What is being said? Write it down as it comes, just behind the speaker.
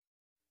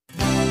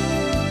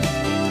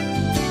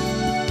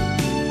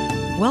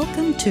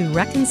Welcome to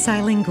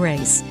Reconciling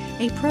Grace,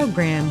 a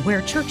program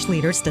where church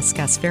leaders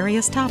discuss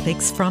various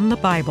topics from the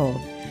Bible.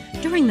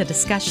 During the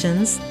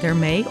discussions, there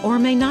may or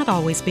may not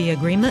always be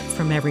agreement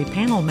from every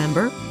panel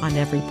member on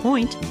every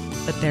point,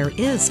 but there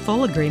is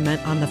full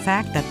agreement on the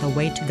fact that the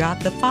way to God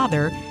the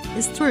Father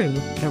is through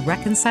the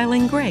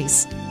reconciling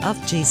grace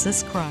of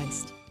Jesus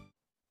Christ.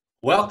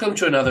 Welcome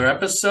to another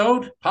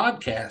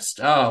podcast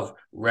of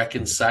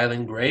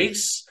Reconciling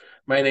Grace.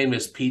 My name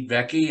is Pete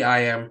Vecchi.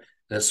 I am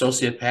an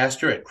associate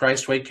pastor at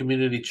Christway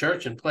Community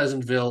Church in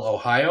Pleasantville,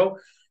 Ohio,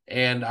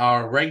 and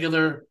our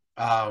regular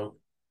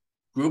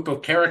group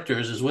of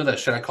characters is with us.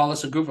 Should I call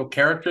this a group of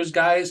characters,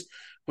 guys?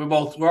 We're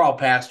all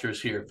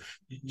pastors here.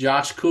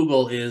 Josh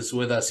Kugel is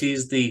with us.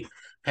 He's the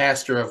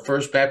pastor of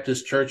First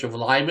Baptist Church of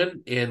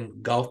Lyman in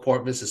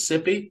Gulfport,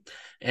 Mississippi,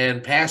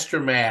 and Pastor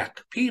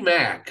P.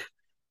 Mac,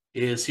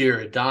 is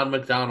here. Don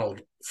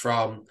McDonald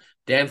from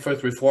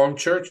Danforth Reformed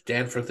Church,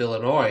 Danforth,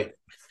 Illinois.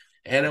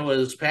 And it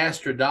was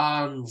Pastor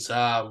Don's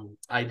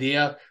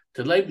idea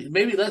to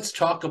maybe let's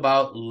talk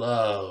about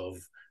love.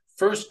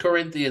 1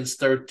 Corinthians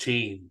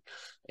 13.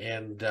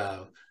 And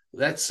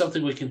that's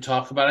something we can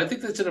talk about. I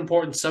think that's an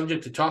important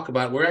subject to talk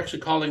about. We're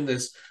actually calling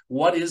this,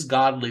 What is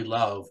Godly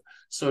Love?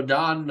 So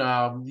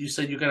Don, you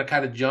said you're going to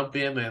kind of jump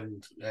in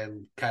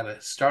and kind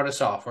of start us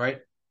off, right?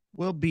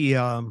 We'll be,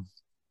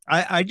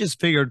 I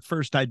just figured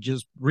first I'd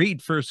just read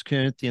 1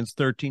 Corinthians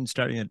 13,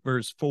 starting at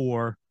verse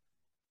 4.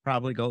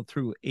 Probably go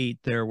through 8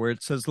 there, where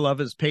it says, love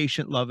is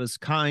patient, love is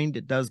kind,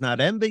 it does not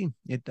envy,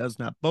 it does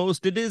not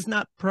boast, it is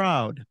not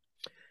proud,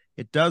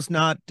 it does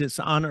not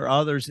dishonor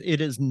others, it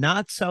is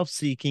not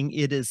self-seeking,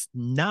 it is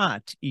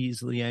not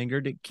easily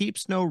angered, it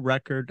keeps no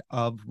record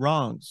of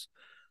wrongs.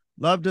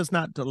 Love does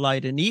not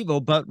delight in evil,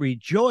 but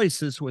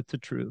rejoices with the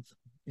truth.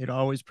 It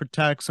always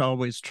protects,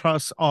 always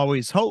trusts,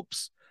 always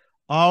hopes,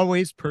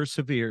 always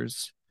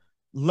perseveres.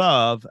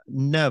 Love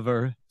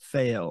never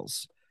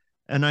fails.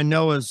 And I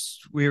know as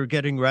we were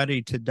getting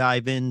ready to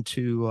dive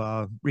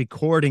into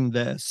recording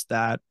this,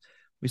 that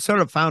we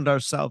sort of found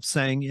ourselves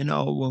saying,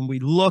 when we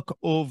look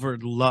over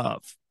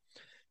love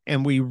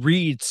and we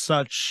read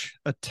such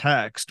a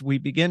text, we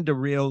begin to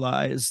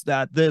realize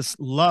that this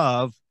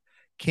love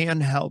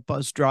can help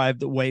us drive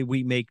the way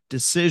we make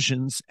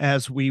decisions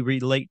as we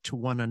relate to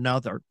one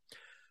another.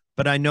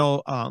 But I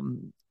know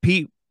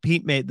Pete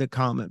made the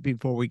comment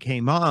before we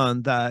came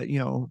on that,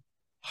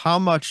 how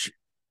much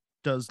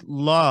does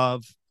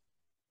love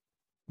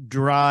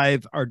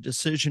drive our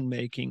decision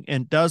making,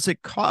 and does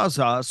it cause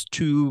us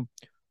to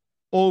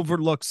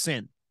overlook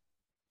sin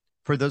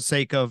for the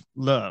sake of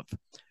love?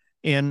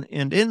 And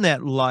in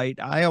that light,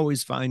 I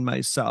always find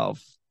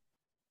myself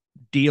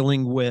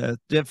dealing with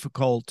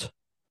difficult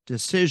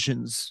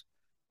decisions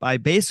by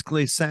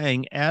basically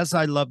saying, as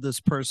I love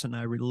this person,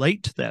 I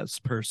relate to this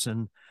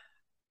person,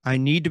 I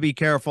need to be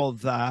careful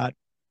that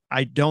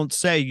I don't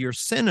say your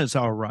sin is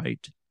all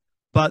right,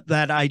 but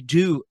that I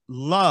do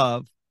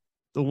love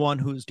the one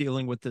who's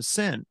dealing with the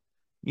sin,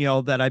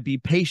 that I be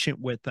patient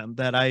with them,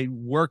 that I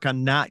work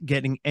on not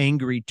getting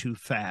angry too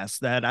fast,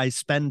 that I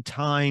spend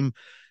time,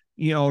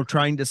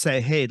 trying to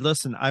say, hey,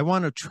 listen, I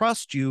want to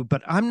trust you,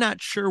 but I'm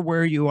not sure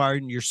where you are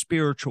in your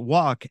spiritual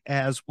walk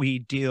as we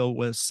deal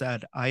with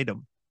said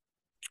item.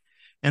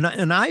 And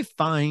I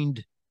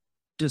find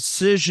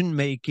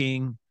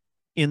decision-making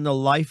in the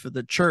life of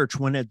the church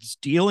when it's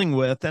dealing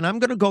with, and I'm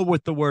going to go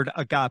with the word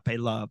agape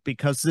love,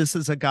 because this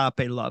is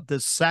agape love,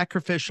 this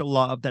sacrificial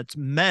love that's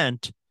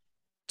meant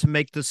to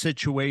make the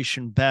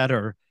situation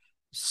better.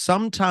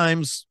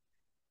 Sometimes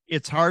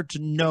it's hard to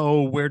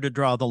know where to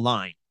draw the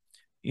line.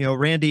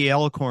 Randy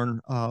Alcorn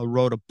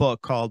wrote a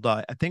book called,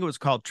 I think it was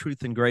called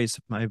Truth and Grace,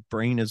 if my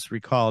brain is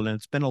recalled, and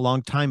it's been a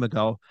long time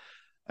ago.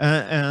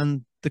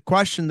 And the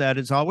question that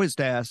is always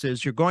asked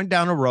is, you're going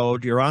down a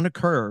road, you're on a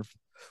curve,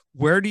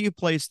 where do you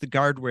place the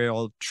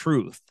guardrail of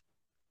truth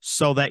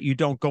so that you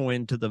don't go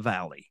into the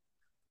valley?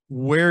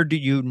 Where do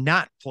you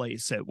not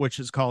place it, which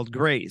is called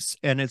grace?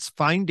 And it's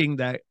finding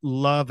that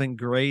love and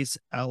grace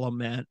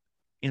element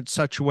in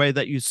such a way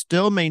that you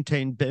still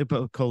maintain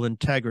biblical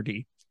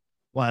integrity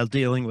while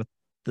dealing with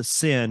the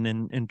sin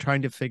and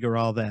trying to figure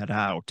all that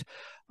out.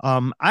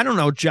 I don't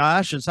know,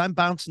 Josh, as I'm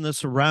bouncing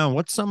this around,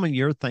 what's some of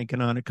your thinking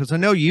on it? Because I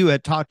know you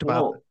had talked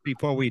about it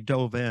before we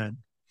dove in.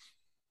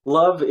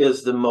 Love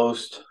is the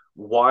most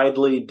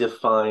widely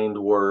defined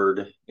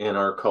word in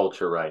our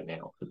culture right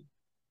now.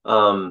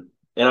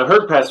 And I've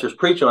heard pastors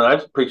preach on it.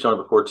 I've preached on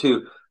it before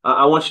too.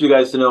 I want you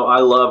guys to know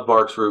I love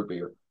Barks Root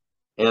Beer,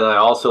 and I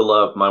also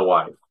love my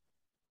wife.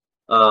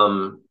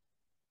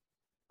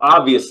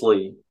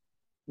 Obviously,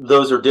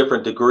 those are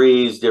different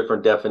degrees,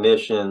 different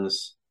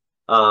definitions.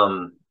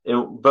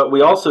 But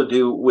we also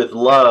do with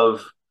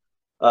love.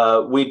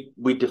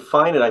 We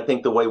define it, I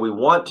think, the way we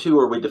want to,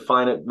 or we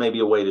define it maybe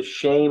a way to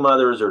shame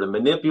others or to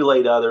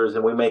manipulate others,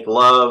 and we make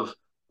love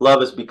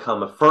has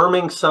become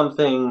affirming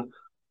something.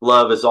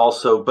 Love is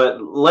also,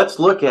 but let's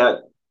look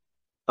at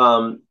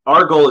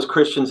our goal as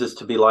Christians is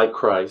to be like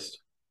Christ.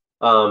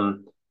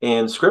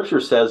 And Scripture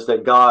says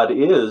that God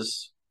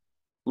is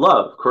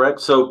love,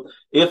 correct? So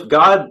if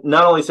God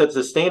not only sets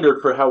the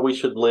standard for how we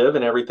should live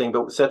and everything,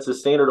 but sets the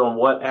standard on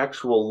what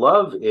actual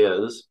love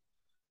is,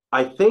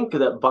 I think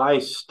that by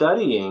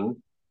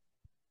studying,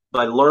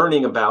 by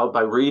learning about,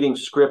 by reading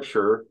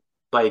scripture,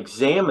 by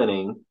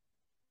examining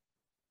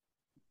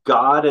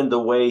God and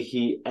the way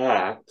he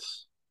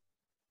acts,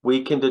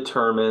 we can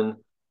determine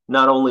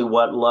not only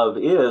what love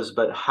is,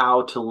 but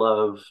how to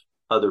love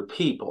other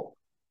people.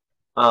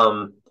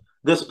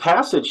 This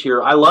passage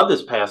here, I love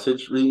this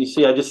passage. You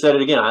see, I just said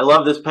it again. I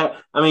love this.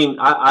 I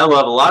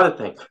love a lot of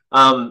things.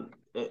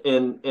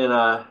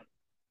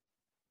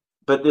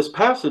 But this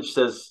passage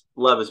says,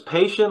 love is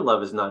patient,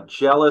 love is not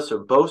jealous or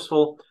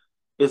boastful.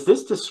 Is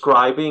this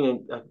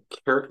describing a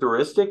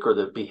characteristic or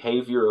the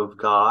behavior of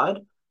God?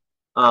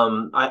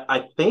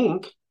 I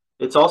think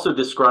it's also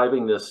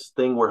describing this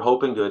thing we're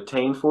hoping to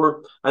attain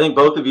for. I think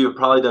both of you have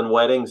probably done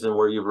weddings and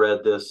where you've read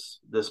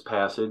this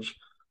passage.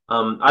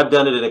 I've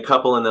done it in a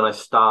couple and then I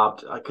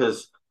stopped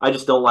because I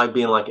just don't like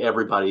being like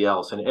everybody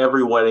else. And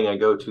every wedding I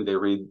go to, they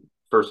read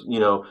First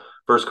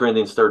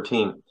Corinthians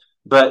 13.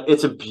 But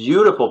it's a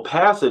beautiful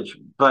passage.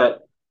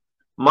 But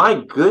my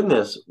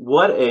goodness,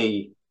 what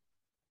a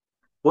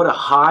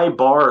high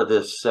bar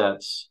this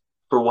sets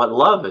for what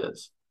love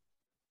is.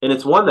 And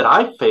it's one that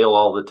I fail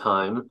all the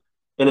time.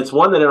 And it's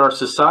one that in our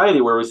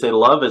society where we say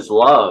love is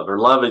love, or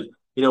love is,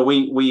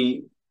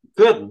 we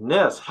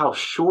goodness, how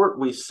short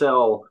we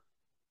sell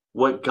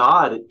what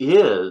God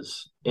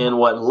is and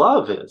what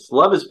love is.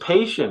 Love is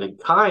patient and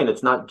kind.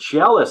 It's not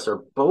jealous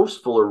or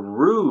boastful or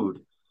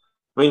rude.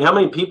 I mean, how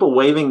many people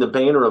waving the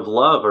banner of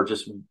love are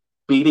just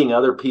beating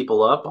other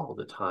people up all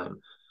the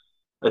time?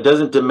 It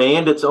doesn't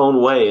demand its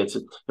own way. And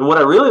what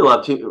I really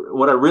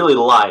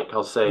like,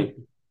 I'll say,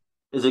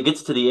 is it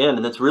gets to the end,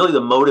 and it's really the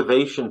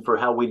motivation for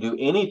how we do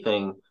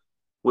anything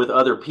with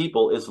other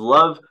people, is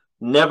love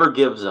never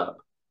gives up.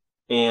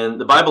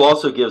 And the Bible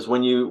also gives,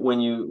 when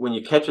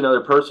you catch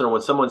another person or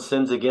when someone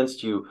sins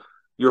against you,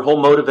 your whole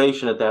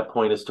motivation at that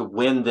point is to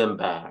win them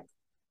back,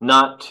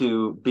 not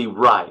to be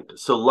right.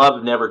 So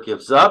love never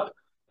gives up.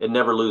 It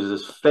never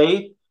loses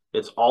faith.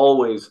 It's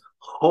always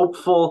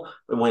hopeful.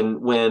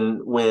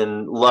 When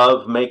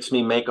love makes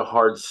me make a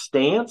hard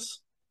stance,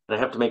 and I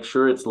have to make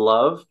sure it's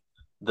love,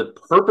 the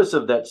purpose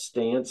of that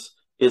stance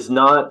is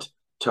not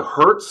to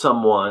hurt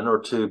someone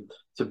or to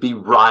be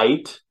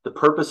right. The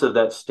purpose of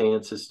that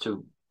stance is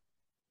to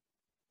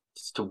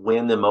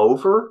win them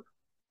over,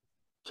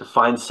 to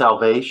find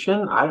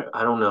salvation. I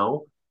don't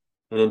know.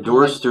 It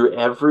endures through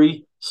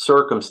every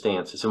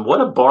circumstances. And what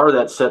a bar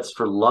that sets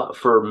for love,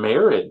 for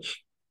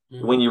marriage.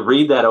 Mm-hmm. When you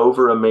read that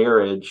over a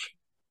marriage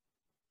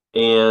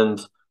and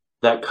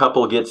that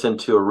couple gets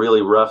into a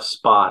really rough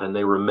spot and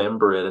they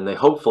remember it and they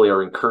hopefully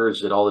are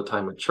encouraged it all the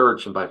time at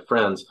church and by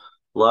friends,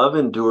 love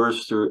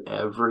endures through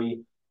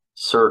every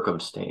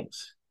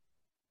circumstance.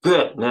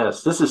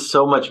 Goodness, this is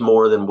so much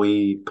more than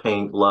we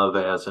paint love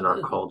as in our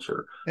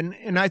culture.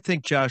 And I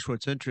think, Josh,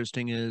 what's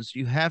interesting is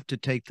you have to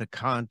take the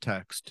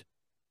context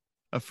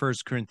of 1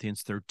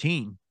 Corinthians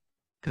 13,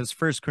 because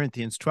 1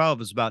 Corinthians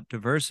 12 is about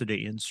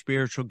diversity and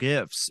spiritual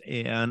gifts.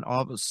 And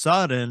all of a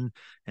sudden,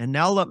 and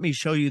now let me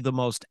show you the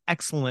most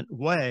excellent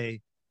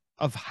way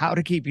of how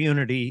to keep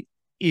unity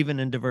even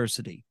in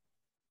diversity,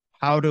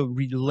 how to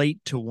relate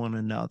to one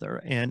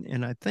another.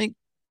 And I think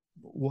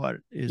what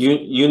is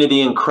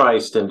unity in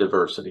Christ and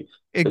diversity.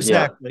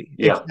 Exactly.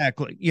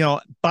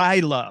 By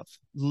love,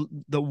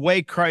 the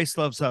way Christ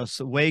loves us,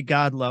 the way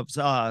God loves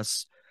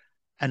us,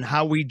 and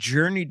how we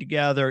journey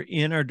together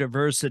in our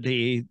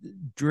diversity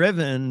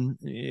driven.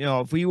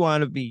 If we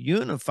want to be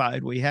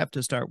unified, we have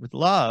to start with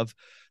love.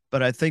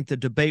 But I think the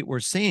debate we're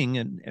seeing,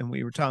 and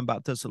we were talking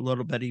about this a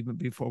little bit even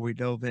before we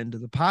dove into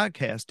the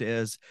podcast,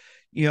 is,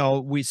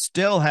 we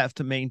still have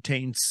to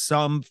maintain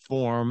some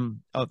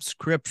form of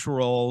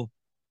scriptural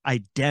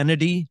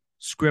identity,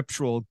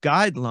 scriptural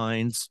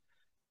guidelines.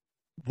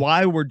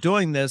 Why we're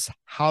doing this,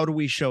 how do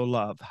we show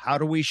love? How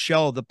do we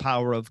show the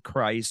power of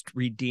Christ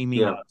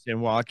redeeming us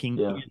and walking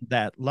in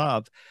that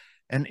love?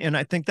 And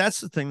I think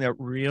that's the thing that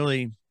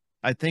really,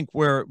 I think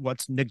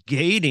what's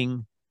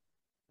negating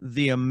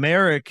the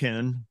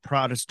American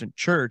Protestant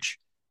church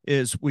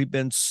is we've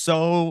been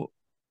so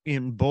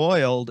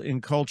embroiled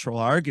in cultural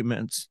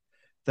arguments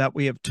that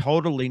we have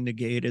totally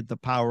negated the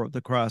power of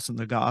the cross and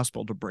the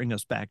gospel to bring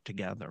us back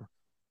together.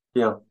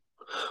 Yeah.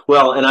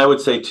 Well, and I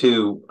would say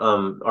too,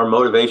 our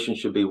motivation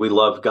should be, we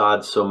love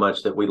God so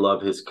much that we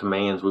love his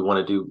commands. We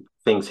want to do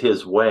things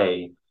his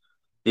way.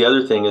 The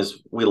other thing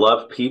is we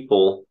love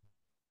people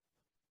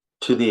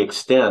to the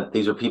extent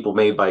these are people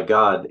made by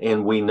God,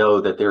 and we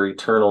know that their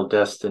eternal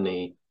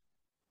destiny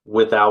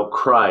without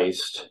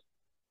Christ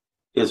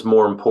is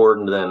more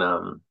important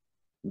than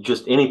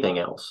just anything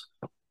else.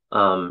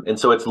 And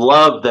so it's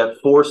love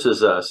that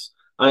forces us.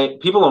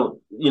 People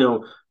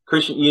don't,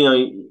 Christian,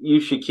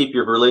 you should keep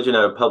your religion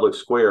out of public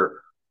square.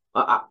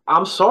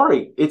 I'm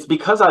sorry. It's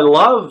because I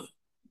love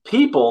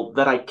people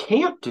that I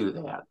can't do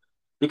that,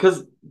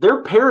 because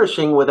they're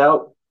perishing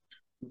without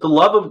the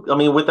love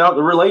of, without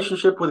the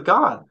relationship with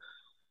God.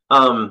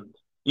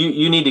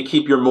 you need to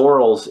keep your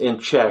morals in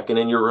check and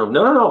in your room.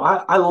 No.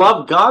 I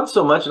love God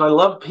so much and I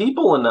love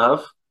people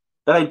enough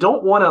that I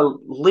don't want to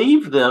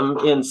leave them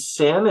in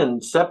sin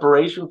and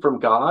separation from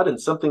God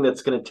and something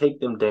that's going to take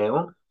them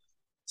down.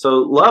 So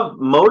love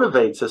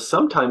motivates us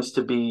sometimes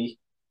to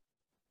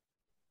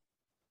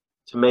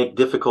make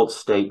difficult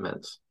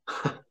statements.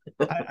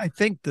 I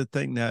think the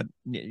thing that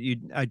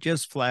I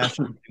just flashed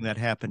something that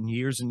happened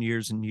years and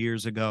years and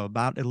years ago,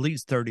 about at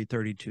least 30,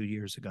 32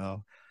 years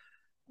ago.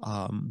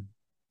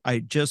 I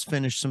just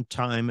finished some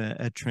time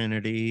at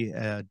Trinity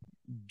at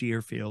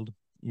Deerfield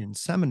in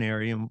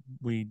seminary, and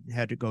we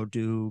had to go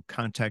do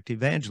contact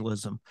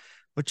evangelism,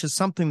 which is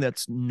something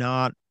that's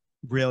not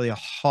really a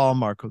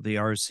hallmark of the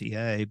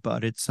RCA,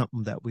 but it's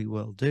something that we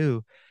will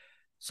do.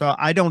 So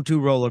I don't do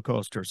roller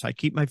coasters. I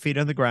keep my feet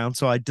on the ground.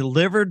 So I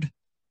delivered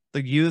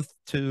the youth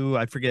to,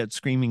 I forget,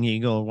 Screaming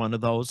Eagle or one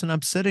of those, and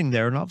I'm sitting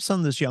there, and all of a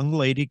sudden this young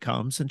lady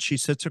comes and she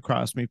sits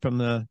across me from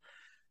the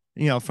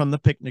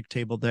picnic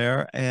table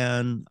there,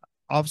 and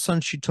all of a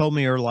sudden she told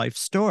me her life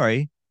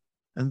story.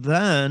 And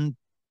then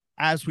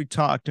as we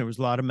talked, there was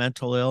a lot of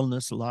mental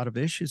illness, a lot of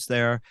issues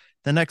there.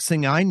 The next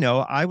thing I know,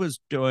 I was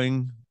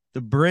doing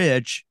the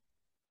bridge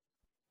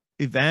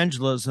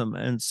evangelism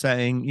and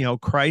saying,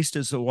 Christ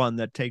is the one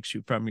that takes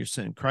you from your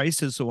sin.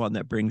 Christ is the one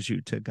that brings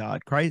you to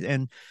God. Christ.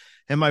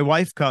 And my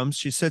wife comes,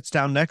 she sits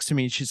down next to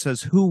me, and she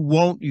says, who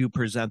won't you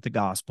present the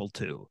gospel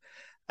to?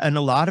 And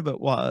a lot of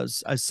it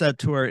was, I said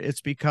to her,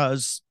 it's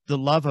because the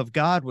love of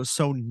God was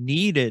so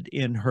needed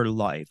in her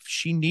life.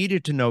 She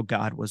needed to know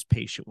God was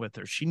patient with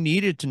her. She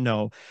needed to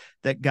know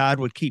that God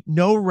would keep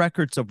no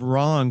records of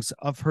wrongs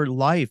of her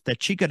life,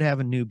 that she could have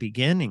a new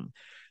beginning.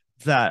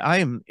 That I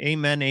am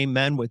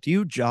amen with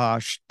you,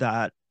 Josh,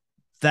 that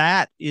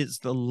is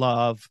the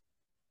love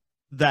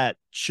that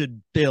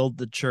should build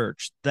the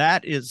church.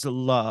 That is the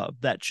love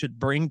that should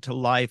bring to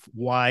life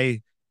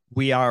why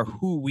we are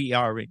who we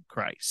are in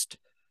Christ.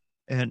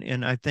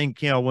 And I think,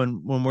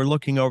 when we're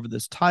looking over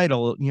this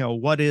title,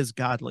 what is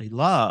godly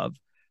love?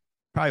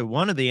 Probably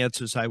one of the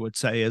answers I would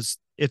say is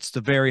it's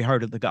the very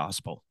heart of the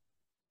gospel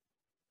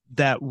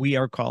that we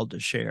are called to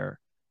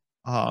share.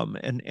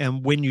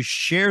 And when you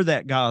share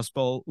that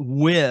gospel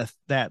with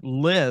that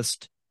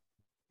list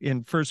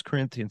in 1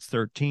 Corinthians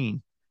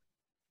 13,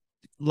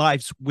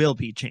 lives will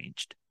be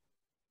changed.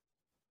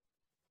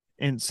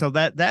 And so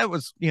that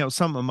was,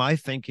 some of my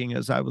thinking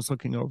as I was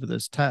looking over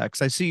this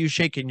text. I see you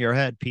shaking your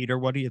head, Peter.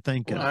 What are you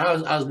thinking?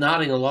 Well, I was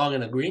nodding along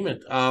in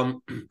agreement.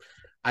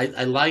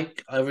 I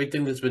like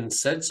everything that's been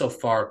said so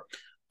far.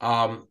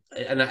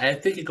 And I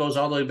think it goes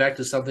all the way back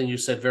to something you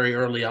said very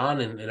early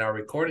on in our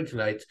recording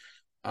tonight,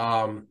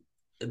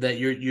 that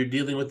you're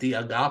dealing with the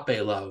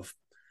agape love.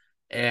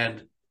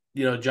 And,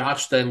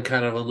 Josh then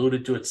kind of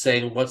alluded to it,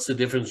 saying, what's the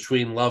difference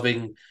between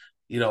loving,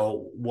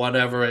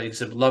 whatever,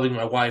 except loving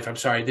my wife? I'm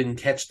sorry, I didn't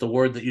catch the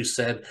word that you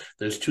said.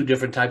 There's two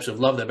different types of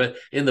love there. But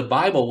in the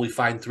Bible, we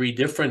find three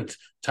different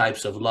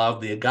types of love.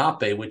 The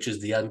agape, which is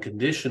the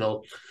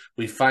unconditional.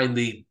 We find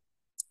the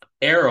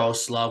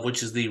eros love,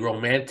 which is the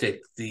romantic,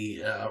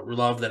 the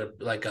love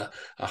that like a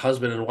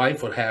husband and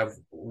wife would have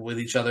with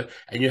each other.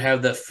 And you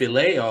have the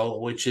phileo,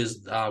 which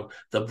is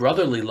the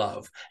brotherly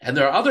love. And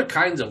there are other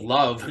kinds of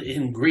love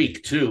in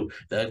Greek too,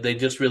 that they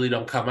just really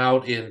don't come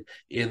out in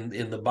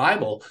the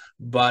Bible.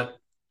 But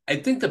I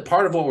think that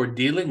part of what we're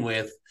dealing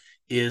with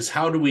is,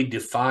 how do we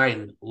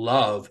define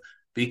love?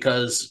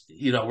 Because,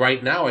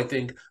 right now, I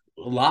think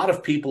a lot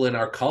of people in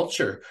our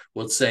culture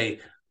would say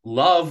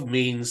love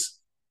means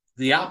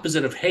the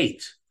opposite of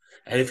hate.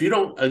 And if you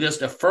don't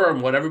just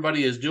affirm what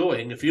everybody is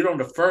doing, if you don't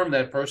affirm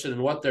that person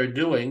and what they're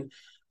doing,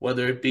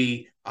 whether it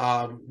be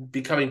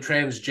becoming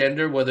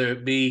transgender, whether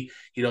it be,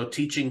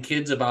 teaching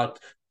kids about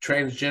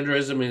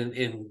transgenderism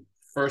in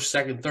first,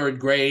 second, third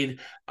grade,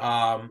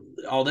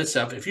 all this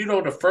stuff, if you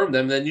don't affirm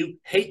them, then you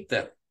hate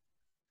them.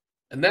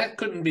 And that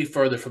couldn't be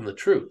further from the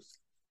truth,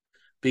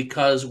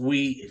 because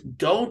we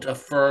don't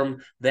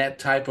affirm that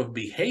type of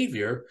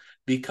behavior,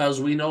 because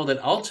we know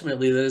that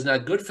ultimately that is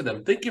not good for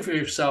them. Think of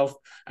yourself.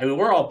 I mean,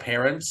 we're all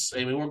parents.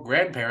 I mean, we're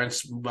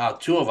grandparents,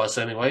 about two of us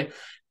anyway.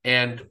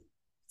 And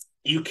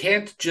you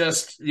can't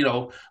just,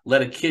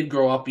 let a kid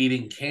grow up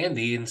eating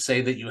candy and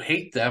say that you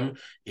hate them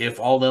if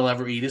all they'll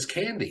ever eat is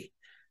candy.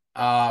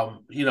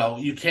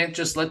 You can't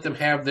just let them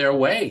have their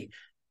way.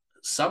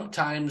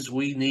 Sometimes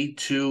we need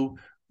to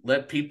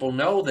let people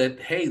know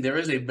that, hey, there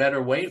is a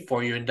better way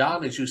for you. And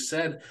Don, as you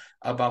said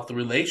about the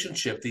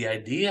relationship, the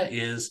idea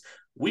is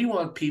we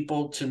want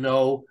people to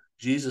know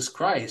Jesus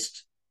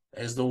Christ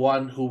as the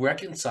one who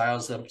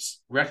reconciles us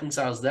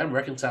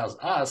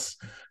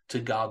to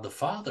God the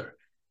Father.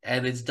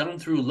 And it's done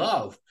through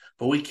love.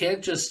 But we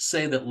can't just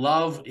say that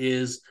love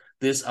is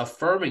this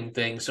affirming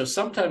thing. So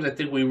sometimes I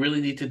think we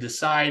really need to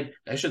decide,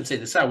 I shouldn't say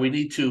decide, we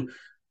need to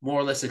more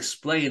or less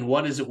explain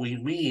what is it we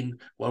mean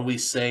when we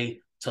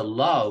say to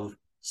love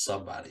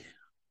somebody.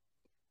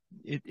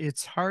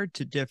 It's hard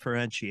to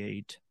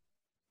differentiate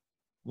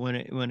when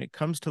it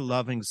comes to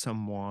loving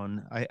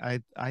someone.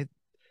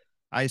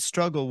 I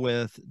struggle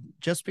with,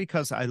 just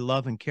because I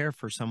love and care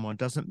for someone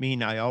doesn't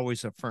mean I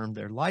always affirm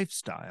their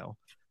lifestyle.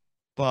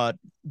 But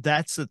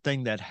that's the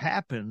thing that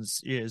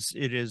happens, is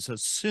it is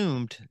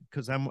assumed,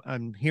 because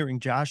I'm hearing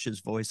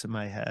Josh's voice in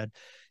my head,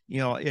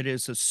 it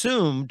is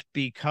assumed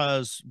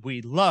because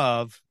we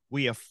love,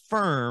 we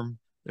affirm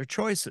their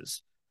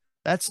choices.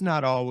 That's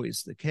not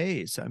always the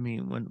case. I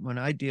mean, when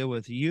I deal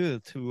with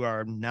youth who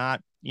are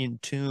not in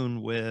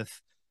tune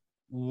with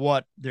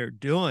what they're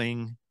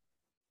doing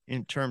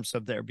in terms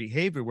of their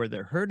behavior, where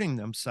they're hurting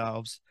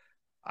themselves,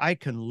 I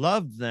can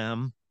love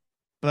them,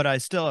 but I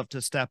still have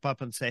to step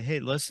up and say, hey,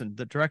 listen,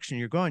 the direction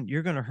you're going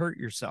to hurt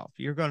yourself.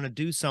 You're going to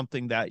do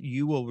something that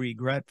you will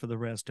regret for the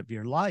rest of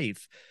your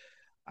life.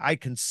 I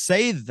can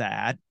say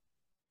that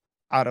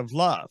out of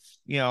love.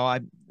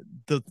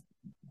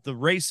 The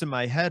race in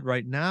my head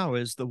right now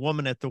is the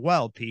woman at the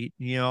well, Pete.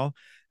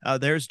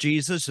 There's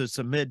Jesus. It's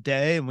a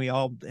midday, and we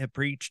all have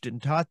preached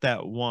and taught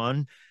that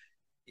one.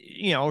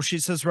 She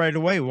says right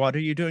away, what are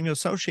you doing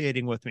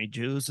associating with me?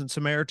 Jews and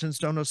Samaritans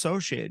don't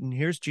associate. And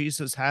here's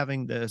Jesus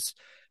having this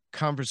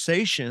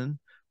conversation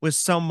with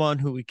someone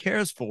who he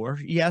cares for.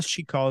 Yes,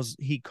 he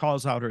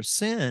calls out her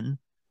sin,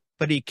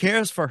 but he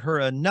cares for her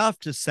enough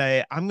to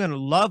say, I'm going to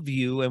love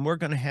you, and we're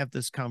going to have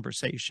this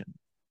conversation.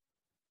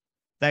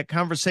 That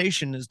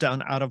conversation is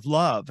done out of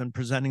love and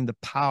presenting the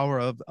power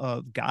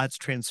of God's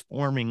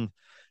transforming,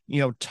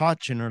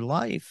 touch in her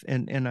life.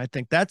 And I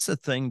think that's the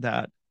thing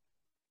that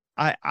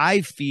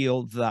I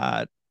feel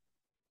that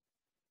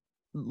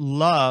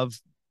love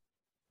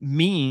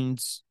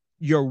means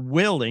you're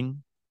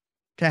willing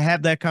to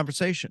have that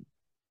conversation.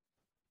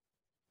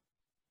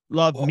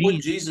 Love what means,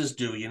 would Jesus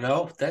do?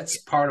 That's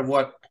part of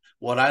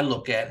what I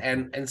look at.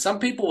 And some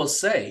people will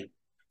say,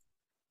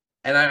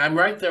 and I'm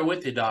right there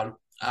with you, Don.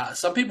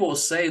 Some people will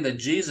say that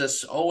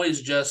Jesus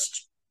always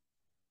just,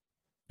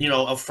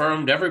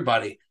 affirmed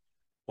everybody.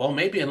 Well,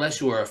 maybe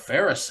unless you were a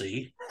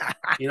Pharisee.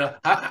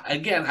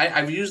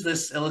 I've used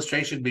this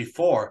illustration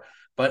before,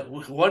 but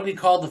what did he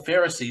call the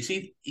Pharisees?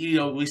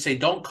 We say,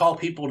 don't call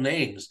people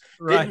names.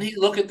 Right. Didn't he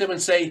look at them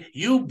and say,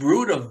 you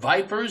brood of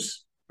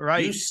vipers,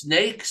 right? You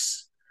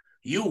snakes,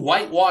 you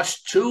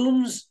whitewashed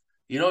tombs.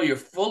 You're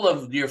full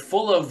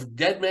of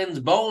dead men's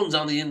bones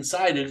on the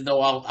inside, even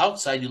though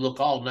outside you look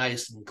all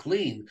nice and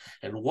clean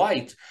and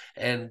white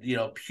and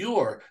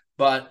pure.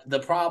 But the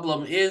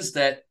problem is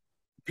that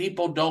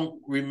people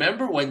don't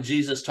remember when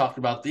Jesus talked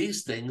about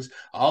these things.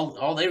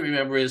 All they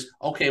remember is,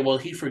 okay, well,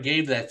 he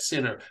forgave that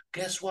sinner.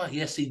 Guess what?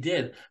 Yes, he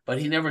did. But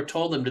he never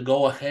told them to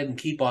go ahead and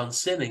keep on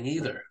sinning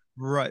either.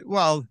 Right.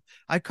 Well,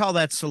 I call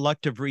that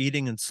selective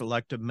reading and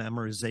selective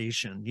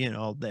memorization,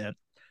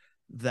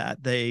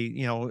 that they,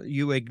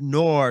 you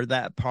ignore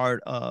that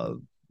part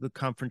of the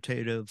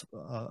confrontative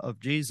of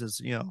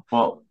Jesus,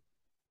 Well,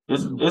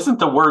 isn't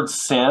the word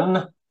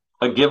sin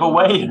a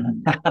giveaway?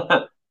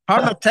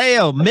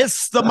 Hamarteo,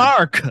 missed the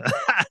mark.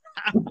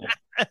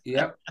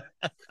 Yep.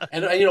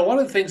 And one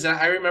of the things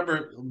that I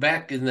remember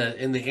back in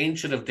the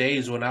ancient of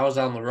days when I was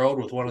on the road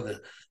with one of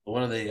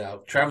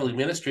the traveling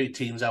ministry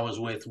teams I was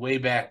with way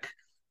back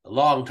a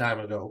long time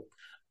ago.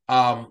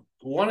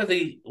 One of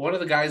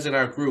the guys in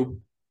our group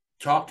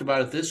talked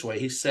about it this way.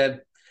 He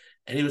said,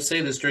 and he would say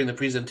this during the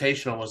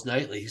presentation almost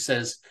nightly. He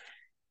says,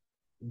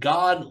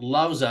 God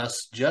loves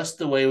us just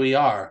the way we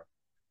are,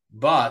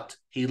 but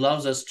he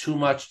loves us too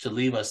much to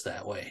leave us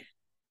that way.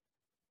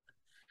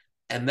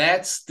 And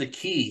that's the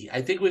key.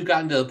 I think we've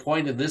gotten to the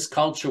point in this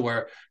culture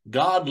where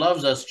God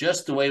loves us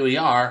just the way we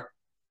are,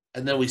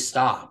 and then we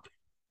stop,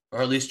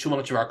 or at least too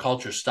much of our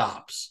culture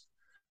stops.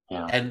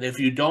 Yeah. And if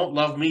you don't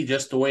love me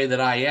just the way that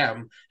I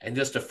am, and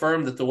just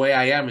affirm that the way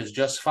I am is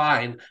just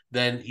fine,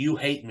 then you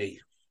hate me.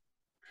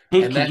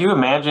 Hey, could you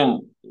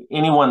imagine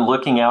anyone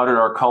looking out at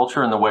our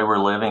culture and the way we're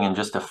living and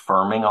just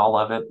affirming all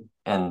of it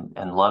and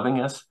loving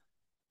us?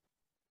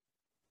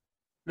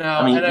 No,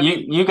 I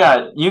mean, you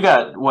got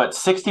what,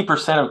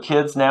 60% of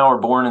kids now are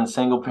born in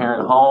single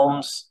parent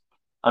homes.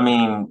 I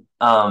mean,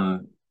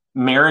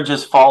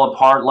 marriages fall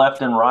apart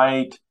left and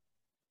right.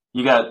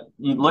 You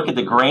look at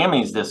the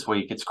Grammys this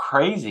week. It's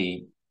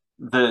crazy.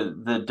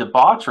 The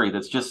debauchery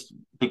that's just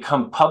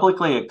become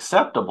publicly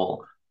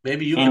acceptable.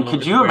 Maybe you and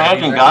could you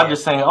imagine God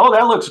just saying, "Oh,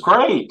 that looks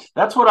great.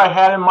 That's what I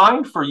had in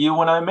mind for you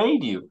when I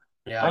made you."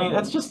 Yeah. I mean,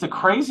 that's just the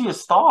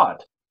craziest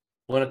thought.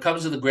 When it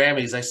comes to the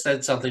Grammys, I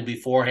said something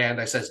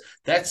beforehand. I says,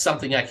 that's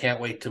something I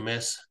can't wait to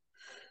miss.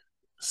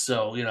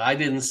 So, I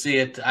didn't see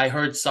it. I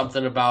heard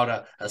something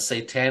about a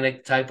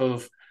satanic type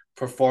of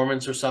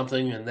performance or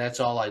something, and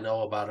that's all I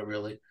know about it,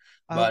 really.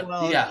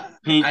 But, yeah.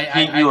 Pete,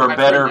 you are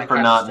better for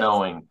not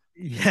knowing.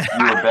 Yeah.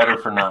 You are better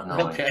for not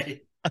knowing.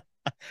 Okay.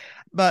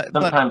 But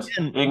sometimes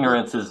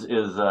ignorance is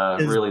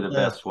really the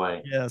best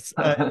way. Yes.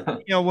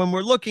 When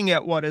we're looking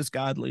at what is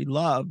godly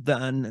love,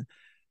 then,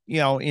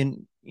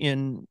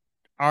 in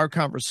our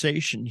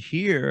conversation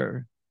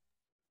here,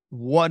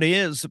 what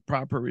is the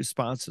proper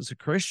response as a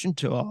Christian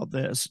to all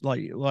this?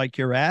 Like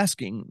you're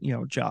asking,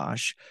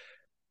 Josh,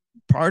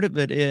 part of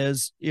it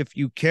is, if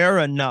you care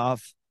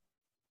enough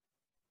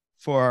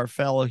for our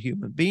fellow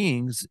human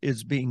beings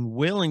is being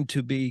willing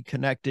to be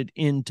connected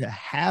into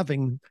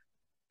having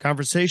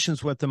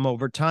conversations with them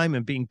over time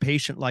and being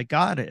patient like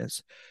God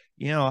is.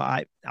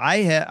 There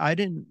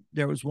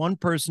was one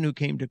person who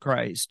came to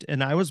Christ,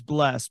 and I was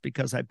blessed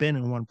because I've been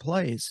in one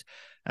place.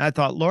 And I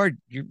thought, Lord,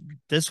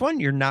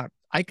 you're not,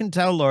 I can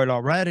tell, Lord,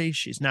 already,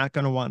 she's not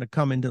going to want to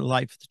come into the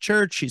life of the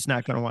church. She's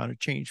not going to want to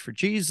change for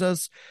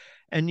Jesus.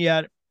 And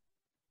yet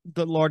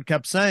the Lord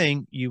kept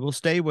saying, you will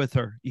stay with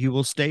her. You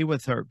will stay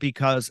with her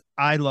because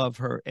I love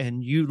her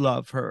and you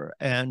love her.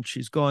 And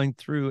she's going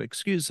through,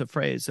 excuse the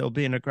phrase, it'll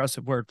be an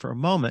aggressive word for a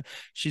moment.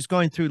 She's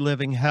going through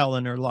living hell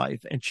in her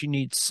life, and she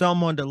needs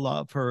someone to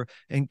love her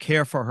and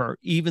care for her,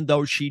 even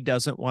though she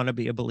doesn't want to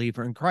be a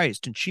believer in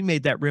Christ. And she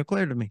made that real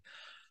clear to me.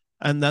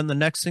 And then the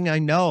next thing I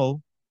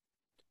know,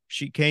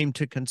 she came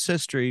to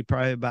consistory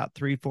probably about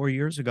 3-4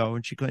 years ago,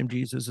 and she claimed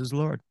Jesus as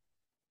Lord.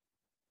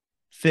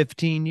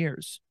 15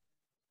 years.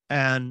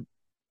 And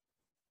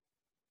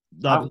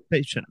love is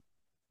patient.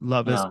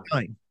 Love is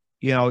kind.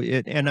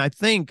 And I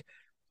think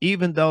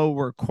even though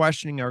we're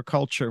questioning our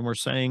culture and we're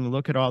saying,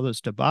 look at all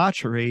this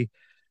debauchery,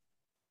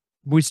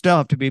 we still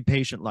have to be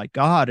patient like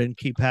God and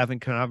keep having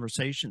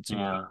conversations and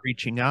keep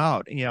reaching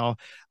out.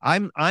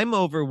 I'm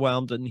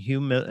overwhelmed in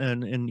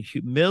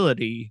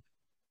humility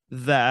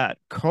that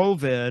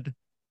COVID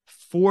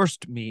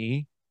forced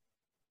me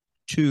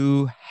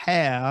to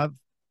have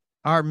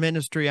our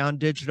ministry on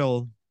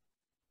digital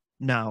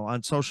now,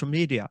 on social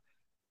media.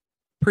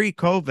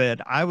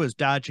 Pre-COVID, I was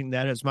dodging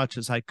that as much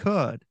as I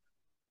could.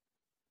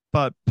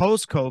 But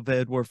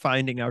post-COVID, we're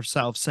finding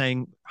ourselves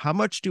saying, how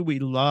much do we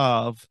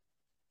love,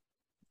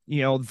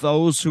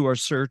 those who are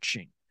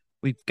searching?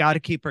 We've got to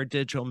keep our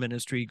digital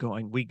ministry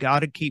going. We got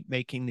to keep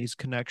making these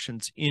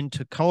connections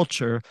into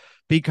culture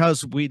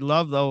because we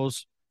love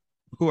those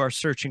who are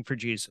searching for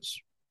Jesus.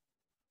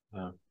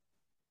 Yeah.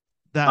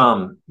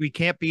 That we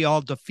can't be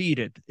all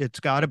defeated. It's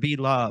got to be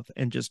love,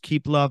 and just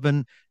keep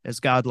loving as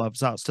God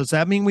loves us. Does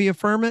that mean we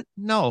affirm it?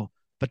 No.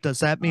 But does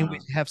that mean we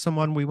have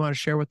someone we want to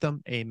share with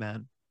them?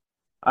 Amen.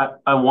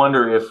 I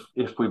wonder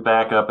if we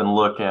back up and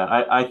look at,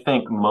 I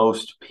think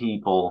most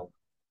people,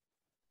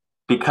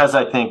 because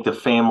I think the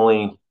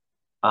family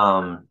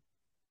kind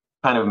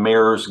of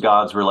mirrors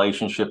God's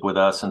relationship with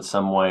us in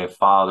some way,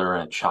 father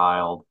and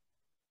child.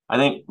 I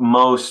think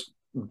most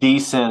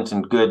decent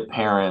and good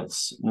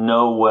parents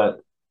know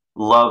what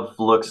love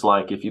looks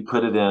like. If you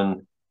put it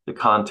in the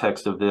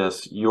context of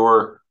this,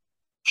 your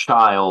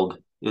child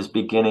is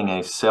beginning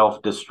a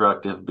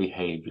self-destructive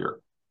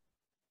behavior.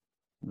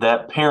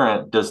 That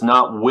parent does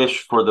not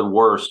wish for the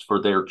worst for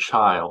their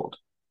child,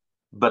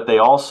 but they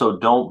also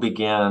don't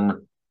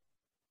begin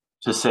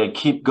to say,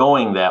 keep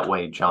going that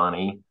way,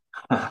 Johnny.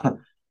 And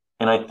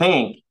I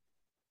think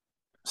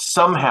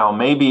somehow,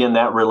 maybe in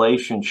that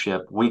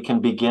relationship, we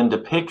can begin to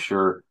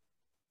picture.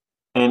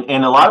 And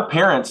a lot of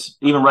parents,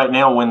 even right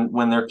now,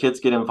 when their kids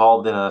get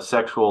involved in a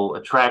sexual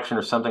attraction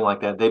or something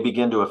like that, they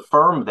begin to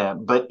affirm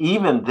that. But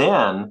even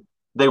then,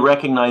 they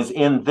recognize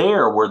in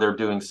there where they're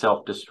doing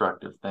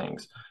self-destructive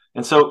things.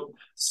 And so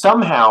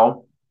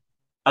somehow,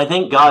 I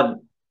think God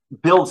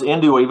builds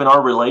into even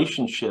our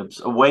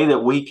relationships a way that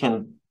we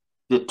can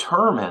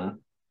determine.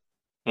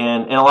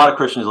 And a lot of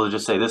Christians will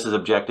just say this is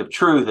objective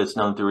truth. It's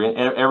known through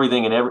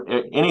everything and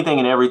anything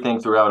and everything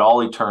throughout all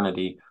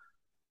eternity.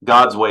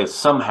 God's way is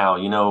somehow,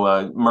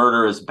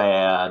 murder is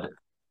bad,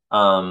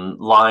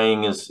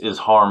 lying is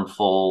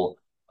harmful,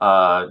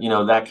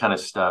 that kind of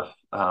stuff.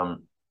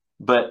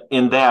 But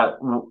in that,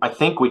 I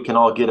think we can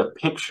all get a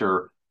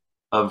picture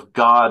of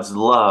God's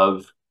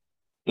love.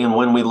 And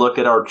when we look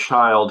at our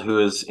child who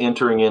is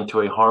entering into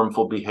a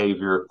harmful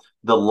behavior,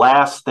 the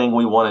last thing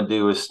we want to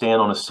do is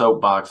stand on a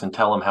soapbox and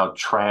tell them how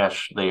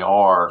trash they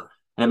are.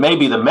 And it may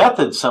be the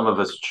method some of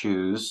us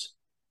choose,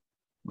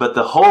 but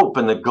the hope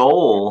and the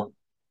goal,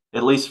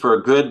 at least for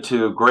a good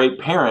to great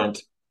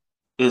parent,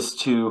 is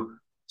to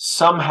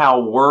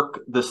somehow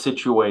work the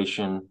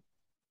situation,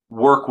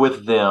 work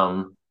with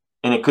them.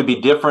 And it could be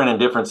different in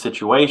different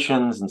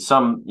situations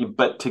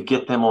but to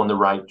get them on the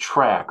right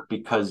track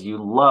because you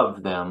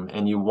love them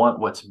and you want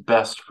what's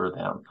best for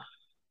them.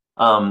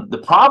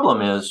 The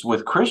problem is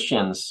with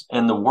Christians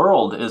and the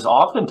world is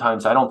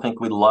oftentimes I don't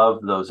think we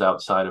love those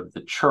outside of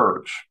the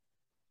church.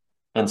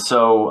 And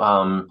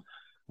so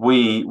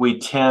we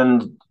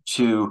tend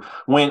to,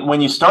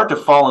 when you start to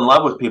fall in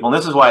love with people, and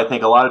this is why I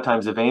think a lot of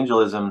times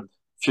evangelism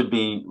should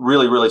be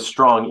really, really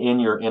strong in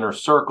your inner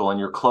circle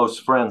and your close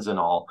friends and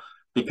all,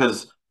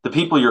 because the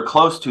people you're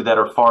close to that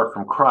are far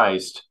from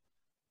Christ,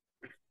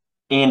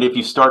 and if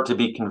you start to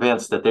be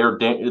convinced that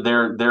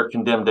they're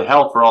condemned to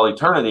hell for all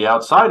eternity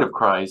outside of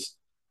Christ,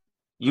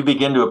 you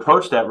begin to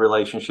approach that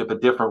relationship a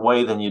different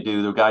way than you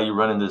do the guy you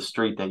run into the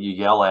street that you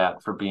yell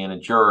at for being a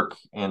jerk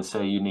and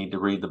say you need to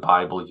read the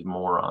Bible, you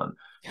moron.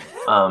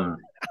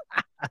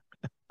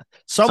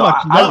 So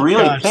much love. I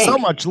really think, so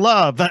much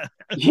love.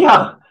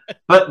 Yeah.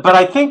 But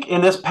I think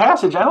in this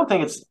passage, I don't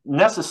think it's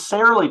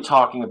necessarily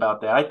talking about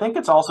that. I think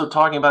it's also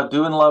talking about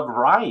doing love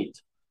right.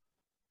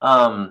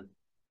 And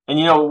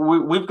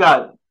we've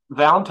got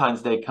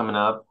Valentine's Day coming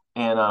up,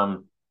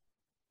 and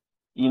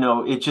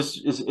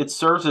it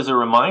serves as a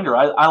reminder.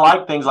 I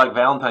like things like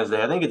Valentine's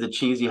Day. I think it's a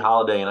cheesy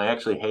holiday and I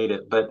actually hate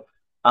it, but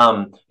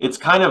it's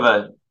kind of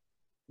a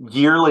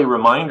yearly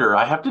reminder.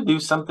 I have to do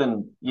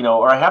something,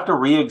 or I have to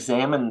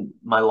re-examine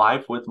my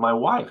life with my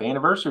wife.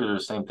 Anniversaries are the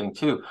same thing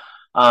too.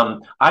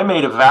 I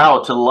made a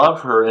vow to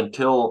love her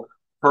until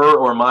her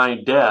or my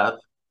death,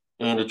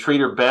 and to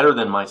treat her better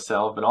than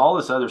myself, and all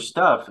this other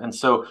stuff. And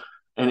so,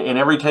 and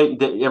every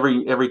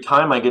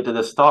time I get to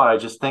this thought, I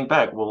just think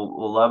back.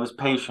 Well, love is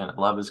patient,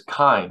 love is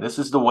kind. This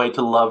is the way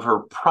to love her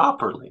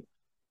properly,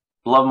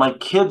 love my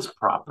kids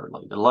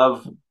properly, to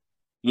love,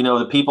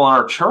 the people in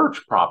our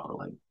church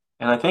properly.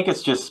 And I think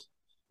it's just,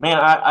 man,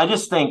 I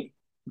just think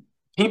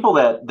people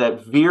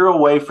that veer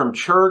away from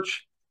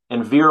church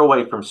and veer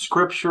away from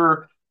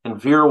scripture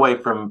and veer away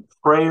from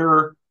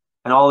prayer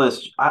and all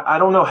this, I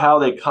don't know how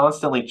they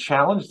constantly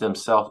challenge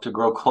themselves to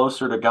grow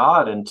closer to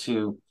God and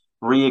to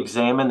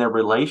re-examine their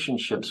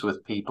relationships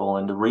with people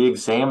and to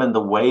re-examine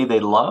the way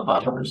they love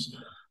others.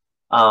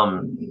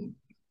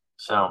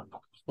 So.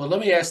 Well,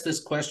 let me ask this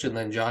question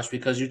then, Josh,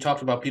 because you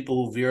talked about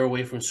people who veer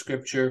away from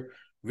scripture,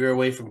 veer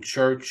away from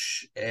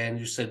church, and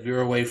you said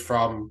veer away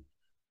from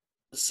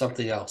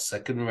something else. I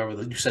couldn't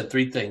remember. You said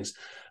three things.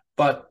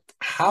 But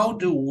how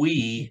do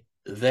we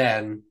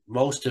then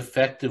most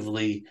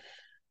effectively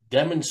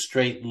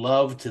demonstrate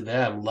love to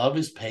them? Love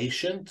is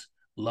patient.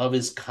 Love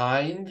is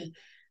kind.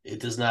 It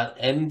does not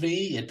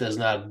envy. It does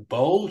not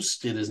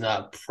boast. It is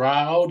not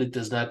proud. It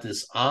does not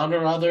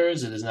dishonor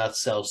others. It is not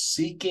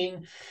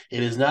self-seeking.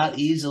 It is not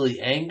easily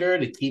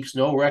angered. It keeps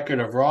no record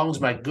of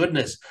wrongs. My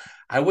goodness,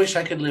 I wish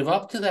I could live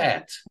up to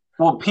that.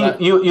 Well,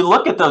 Pete, you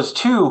look at those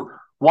two.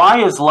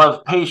 Why is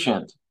love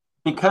patient?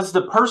 Because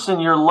the person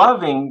you're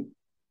loving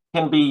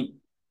can be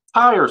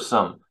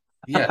tiresome,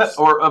 yes,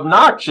 or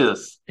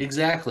obnoxious.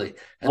 Exactly.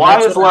 And why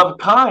is love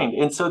kind?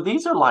 And so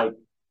these are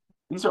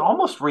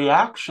almost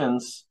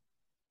reactions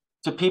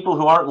to people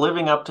who aren't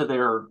living up to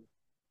their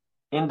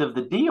end of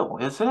the deal,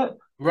 is it?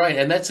 Right.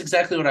 And that's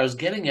exactly what I was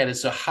getting at.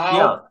 Is so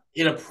how,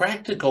 in a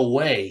practical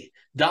way,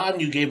 Don,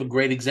 you gave a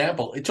great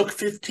example. It took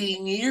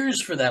 15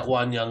 years for that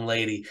one young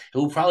lady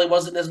who probably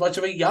wasn't as much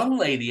of a young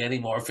lady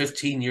anymore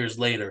 15 years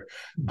later.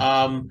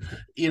 How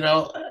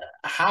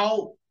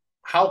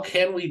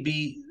can we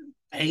be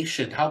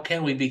patient? How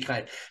can we be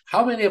kind?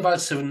 How many of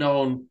us have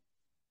known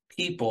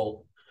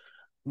people,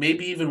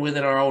 maybe even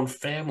within our own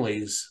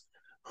families,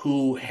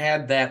 who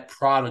had that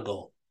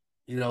prodigal,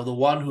 the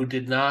one who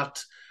did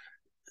not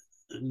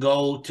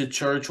go to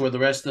church where the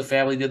rest of the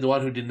family did, the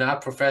one who did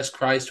not profess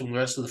Christ when the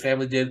rest of the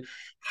family did?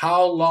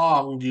 How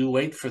long do you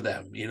wait for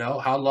them?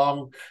 How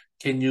long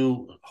can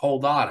you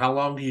hold on? How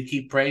long do you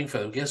keep praying for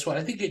them? Guess what?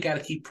 I think you got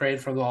to keep praying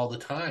for them all the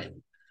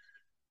time.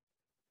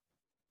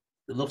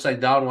 It looks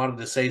like Don wanted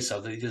to say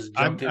something. He just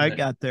jumped in there. I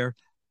got there.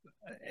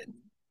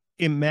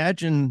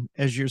 Imagine,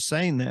 as you're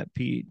saying that,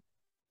 Pete,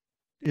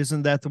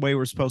 isn't that the way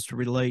we're supposed to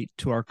relate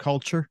to our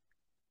culture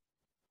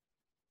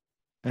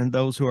and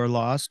those who are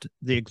lost?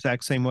 The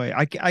exact same way.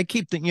 I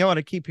keep thinking, what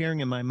I keep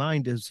hearing in my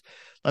mind is,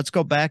 let's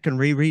go back and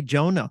reread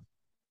Jonah.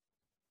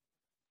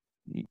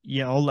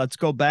 Let's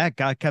go back.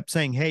 God kept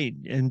saying, hey,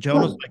 and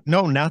Jonah's like,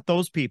 no, not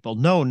those people.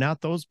 No,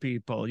 not those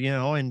people,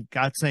 and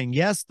God saying,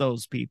 yes,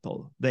 those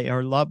people. They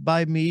are loved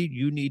by me.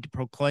 You need to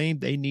proclaim.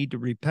 They need to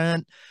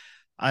repent.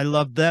 I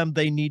love them.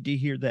 They need to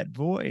hear that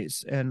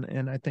voice.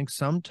 And I think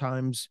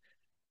sometimes,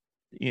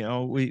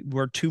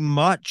 we're too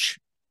much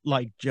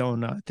like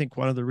Jonah. I think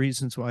one of the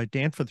reasons why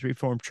Danforth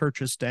Reformed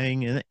Church is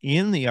staying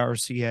in the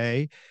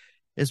RCA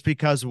is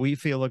because we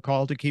feel a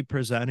call to keep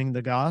presenting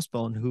the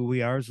gospel and who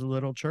we are as a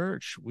little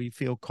church. We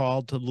feel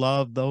called to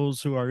love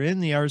those who are in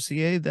the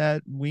RCA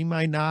that we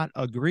might not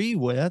agree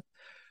with,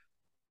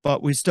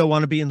 but we still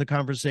want to be in the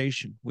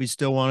conversation. We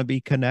still want to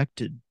be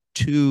connected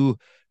to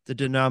the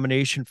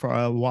denomination for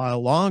a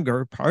while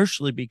longer,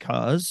 partially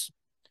because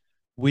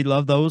we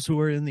love those who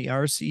are in the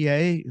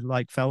RCA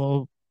like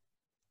fellow,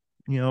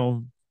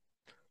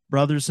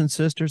 brothers and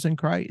sisters in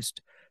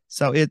Christ.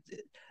 So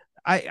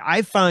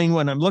I find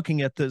when I'm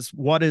looking at this,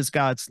 what is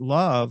God's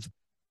love?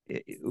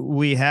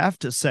 We have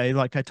to say,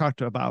 like I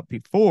talked about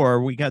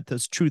before, we got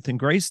this truth and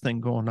grace thing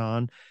going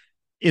on.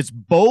 It's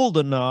bold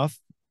enough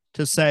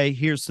to say,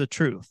 here's the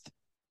truth.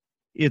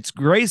 It's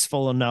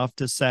graceful enough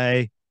to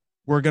say,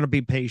 we're going to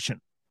be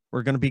patient.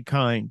 We're going to be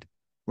kind.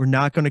 We're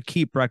not going to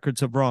keep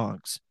records of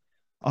wrongs.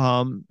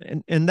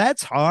 And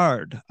that's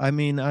hard. I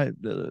mean,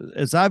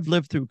 as I've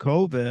lived through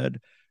COVID,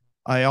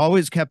 I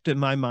always kept in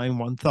my mind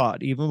one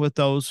thought, even with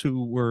those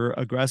who were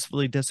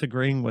aggressively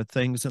disagreeing with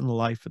things in the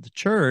life of the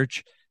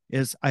church,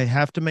 is I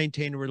have to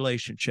maintain a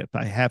relationship.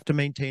 I have to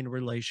maintain a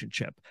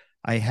relationship.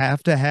 I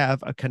have to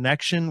have a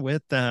connection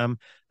with them.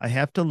 I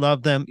have to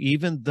love them,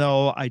 even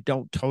though I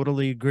don't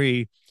totally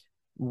agree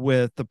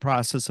with the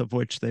process of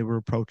which they were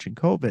approaching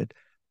COVID.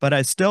 But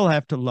I still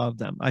have to love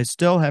them. I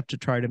still have to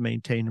try to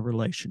maintain a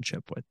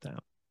relationship with them.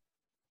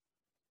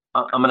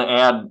 I'm going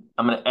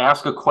to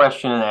ask a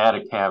question and add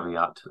a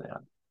caveat to that.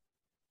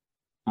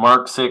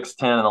 Mark 6,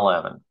 10, and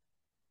 11.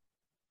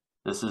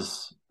 This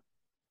is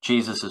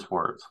Jesus's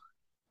words.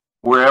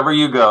 Wherever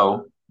you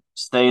go,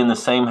 stay in the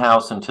same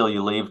house until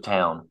you leave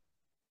town.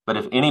 But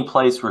if any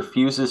place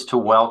refuses to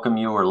welcome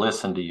you or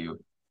listen to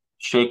you,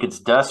 shake its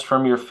dust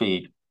from your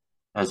feet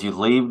as you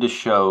leave to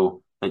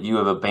show that you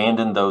have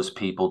abandoned those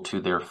people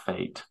to their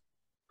fate.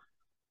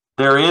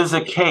 There is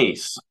a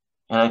case,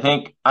 and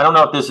I don't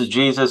know if this is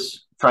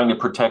Jesus trying to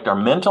protect our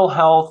mental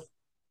health,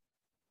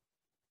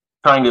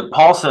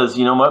 Paul says,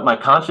 you know what, my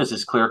conscience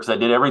is clear because I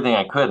did everything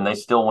I could and they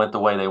still went the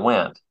way they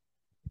went.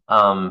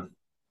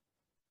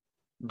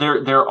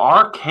 There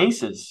are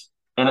cases,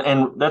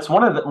 and that's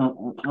one of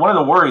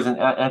the worries,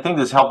 and I think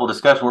this is helpful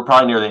discussion. We're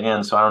probably near the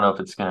end, so I don't know if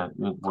it's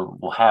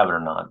we'll have it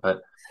or not,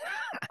 but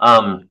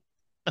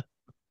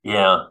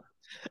yeah.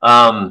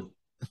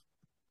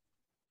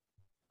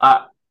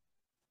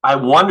 I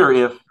wonder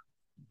if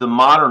the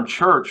modern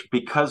church,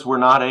 because we're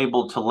not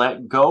able to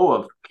let go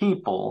of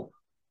people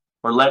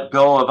or let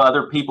go of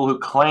other people who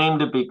claim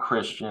to be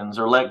Christians,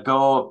 or let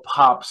go of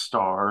pop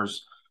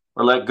stars,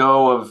 or let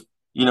go of,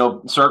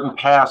 certain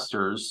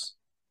pastors,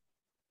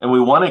 and we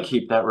want to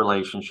keep that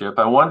relationship.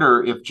 I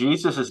wonder if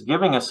Jesus is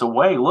giving us a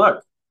way.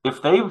 Look,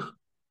 if they've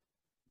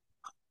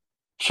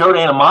showed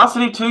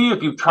animosity to you,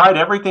 if you've tried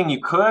everything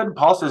you could,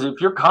 Paul says, if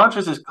your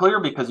conscience is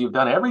clear because you've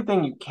done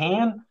everything you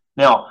can.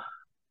 Now,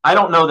 I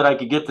don't know that I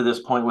could get to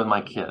this point with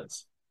my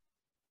kids,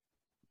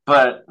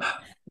 but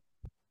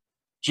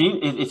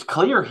it's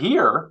clear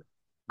here.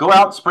 Go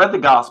out, spread the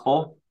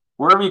gospel.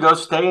 Wherever you go,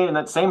 stay in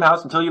that same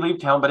house until you leave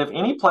town. But if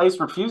any place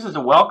refuses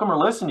to welcome or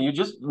listen to you,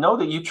 just know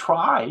that you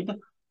tried,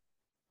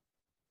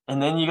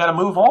 and then you got to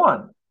move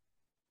on.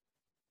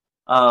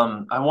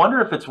 I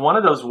wonder if it's one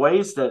of those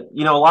ways that,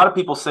 a lot of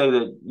people say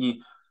that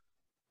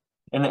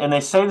and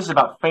they say this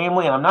about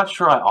family, and I'm not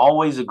sure I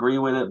always agree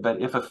with it,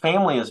 but if a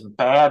family is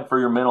bad for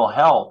your mental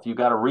health, you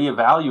got to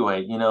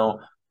reevaluate,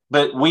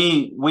 but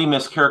we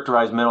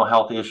mischaracterize mental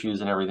health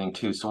issues and everything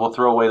too. So we'll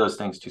throw away those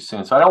things too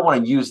soon. So I don't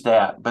want to use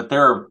that, but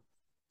there are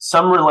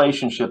some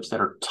relationships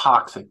that are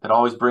toxic, that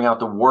always bring out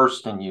the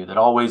worst in you, and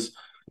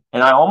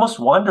I almost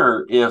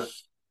wonder if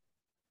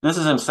this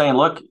is him saying,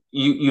 look,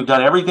 you've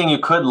done everything you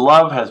could,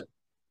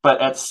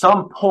 but at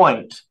some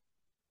point,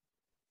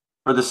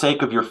 for the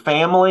sake of your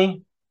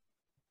family,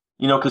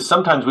 because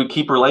sometimes we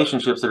keep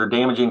relationships that are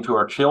damaging to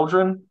our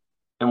children,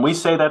 and we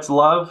say that's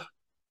love.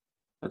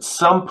 At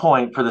some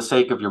point, for the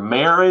sake of your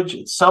marriage,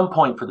 at some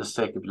point, for the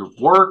sake of your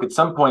work, at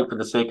some point, for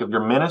the sake of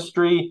your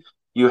ministry,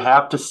 you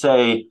have to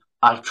say,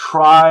 I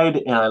tried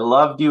and I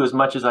loved you as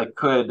much as I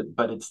could,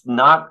 but it's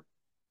not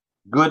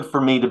good for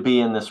me to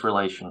be in this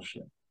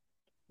relationship.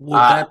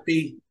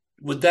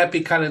 Would that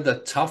be kind of the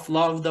tough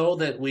love, though,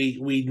 that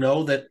we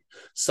know that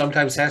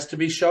sometimes has to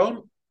be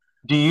shown?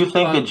 Do you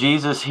think that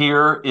Jesus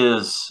here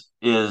is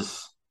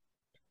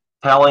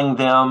telling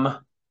them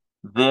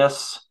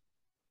this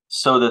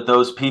so that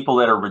those people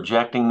that are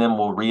rejecting them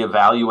will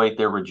reevaluate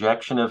their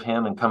rejection of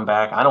him and come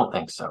back? I don't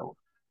think so.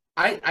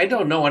 I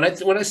don't know. And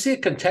when I see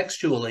it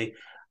contextually,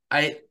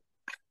 I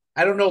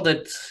don't know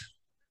that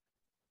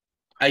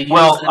I use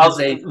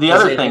the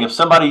other thing, if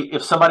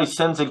somebody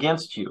sins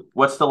against you,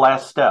 what's the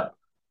last step?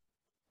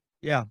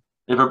 Yeah.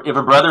 If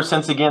a brother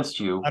sins against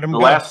you, the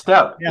last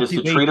step is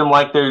to treat them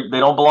like they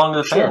don't belong to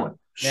the family.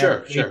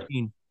 Sure. So,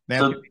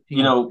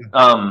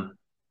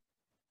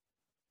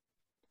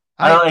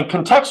 I don't know, and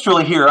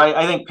contextually here,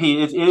 I think, Pete,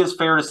 it is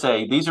fair to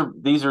say these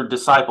are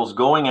disciples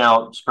going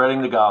out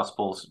spreading the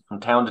gospels from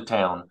town to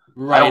town.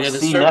 Right. I don't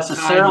see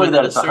necessarily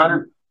that it's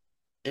 100,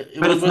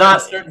 but it's not a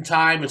certain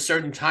time, a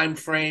certain time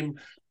frame,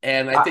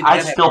 and I think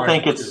I still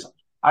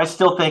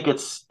think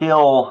it's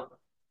still.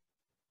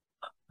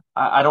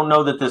 I don't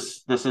know that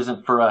this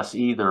isn't for us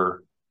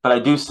either, but I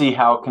do see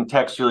how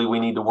contextually we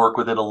need to work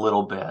with it a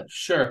little bit.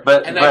 Sure,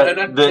 but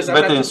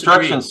the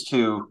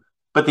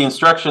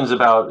instructions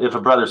about if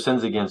a brother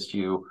sins against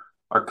you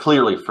are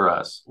clearly for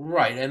us.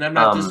 Right, and I'm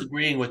not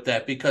disagreeing with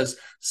that, because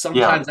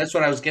sometimes that's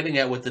what I was getting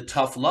at with the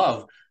tough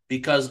love.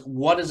 Because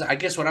I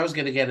guess what I was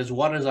getting at is,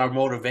 what is our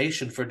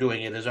motivation for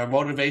doing it? Is our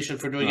motivation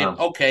for doing it,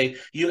 okay,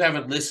 you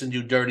haven't listened,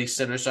 you dirty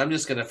sinner, so I'm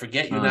just going to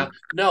forget you now?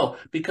 No,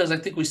 because I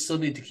think we still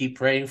need to keep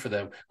praying for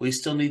them. We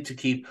still need to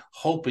keep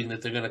hoping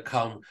that they're going to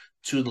come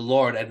to the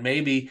Lord, and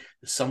maybe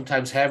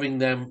sometimes having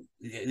them,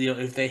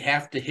 if they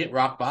have to hit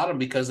rock bottom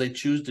because they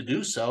choose to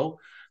do so,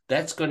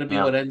 that's going to be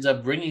what ends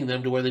up bringing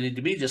them to where they need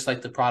to be, just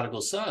like the prodigal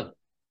son.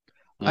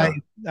 Yeah.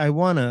 I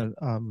want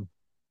to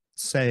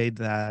say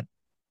that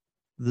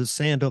the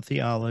sandal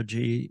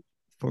theology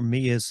for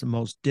me is the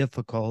most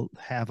difficult.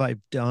 Have I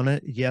done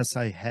it? Yes,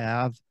 I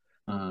have.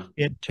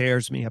 It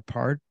tears me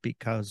apart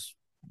because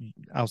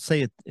I'll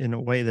say it in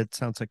a way that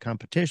sounds like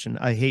competition.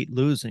 I hate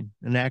losing,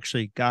 and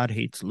actually God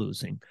hates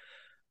losing.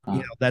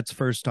 That's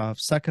first off.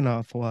 Second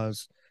off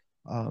was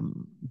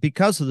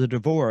because of the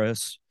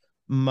divorce,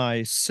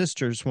 my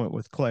sisters went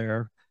with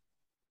Claire.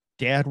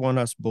 Dad won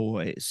us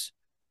boys.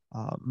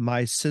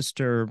 My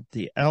sister,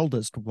 the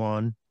eldest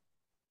one,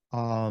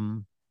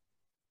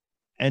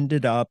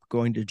 ended up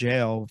going to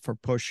jail for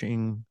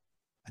pushing,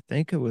 I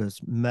think it was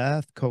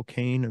meth,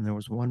 cocaine, and there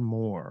was one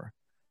more.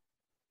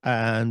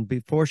 And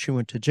before she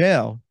went to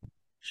jail,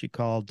 she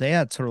called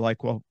Dad, sort of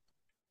like, well,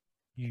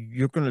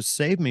 you're going to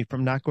save me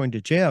from not going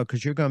to jail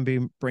because you're going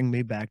to bring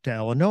me back to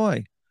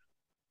Illinois.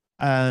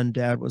 And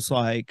Dad was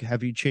like,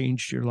 have you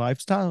changed your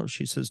lifestyle?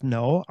 She says,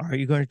 no. Are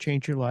you going to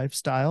change your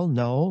lifestyle?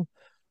 No.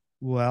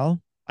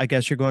 Well, I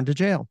guess you're going to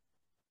jail.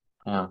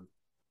 Yeah.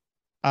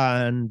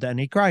 And then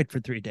he cried for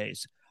 3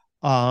 days.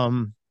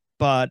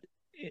 But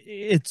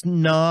it's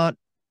not,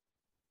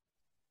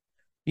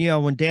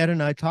 when Dad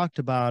and I talked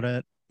about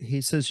it,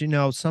 he says,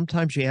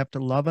 sometimes you have to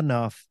love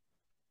enough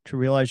to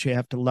realize you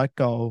have to let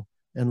go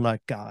and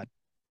let God.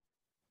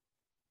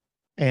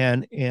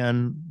 And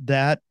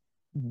that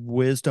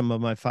wisdom of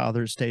my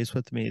father stays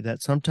with me,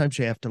 that sometimes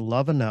you have to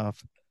love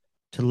enough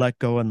to let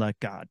go and let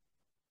God.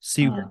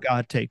 See where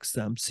God takes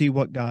them, see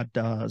what God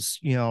does,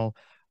 And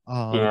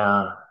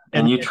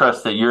you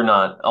trust that you're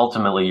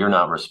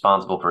not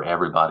responsible for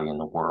everybody in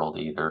the world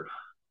either.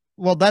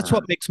 Well, that's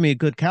what makes me a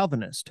good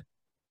Calvinist.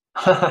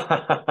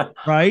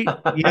 Right?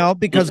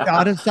 Because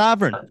God is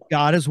sovereign.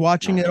 God is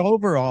watching it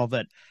over all of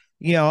it.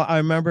 I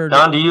remember.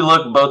 Don, do you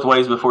look both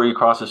ways before you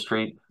cross the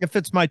street? If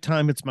it's my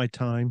time, it's my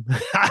time.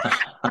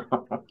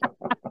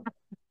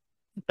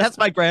 That's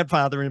my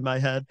grandfather in my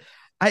head.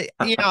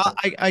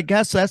 I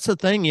guess that's the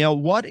thing.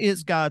 What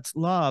is God's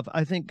love?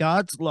 I think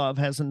God's love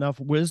has enough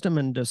wisdom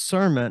and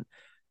discernment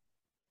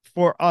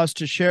for us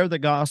to share the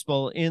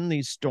gospel in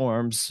these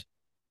storms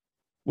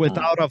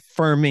without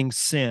affirming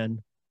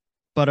sin,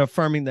 but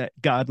affirming that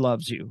God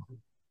loves you.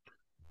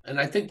 And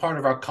I think part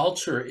of our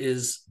culture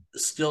is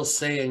still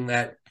saying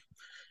that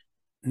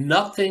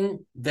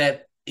nothing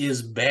that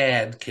is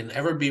bad can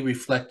ever be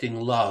reflecting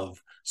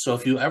love. So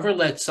if you ever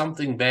let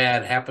something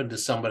bad happen to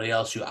somebody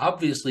else, you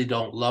obviously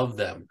don't love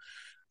them.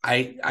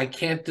 I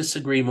can't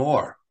disagree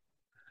more,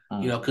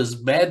 because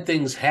bad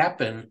things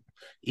happen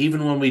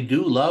even when we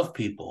do love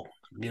people.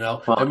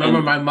 Well, I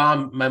remember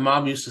my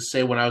mom used to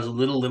say when I was a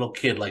little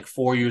kid, like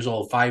 4 years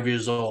old, 5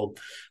 years old,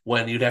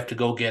 when you'd have to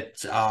go get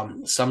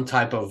some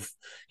type of,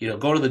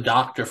 go to the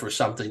doctor for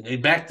something.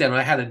 And back then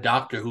I had a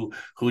doctor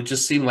who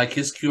just seemed like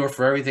his cure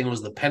for everything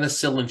was the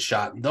penicillin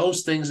shot. And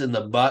those things in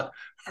the butt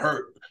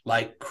hurt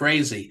like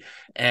crazy.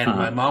 And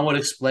my mom would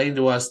explain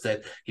to us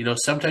that,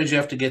 sometimes you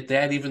have to get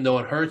that even though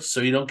it hurts so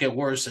you don't get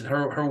worse. And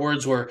her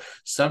words were,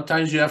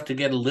 sometimes you have to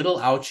get a little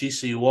ouchie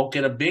so you won't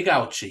get a big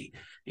ouchie,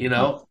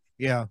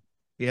 Yeah.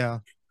 Yeah.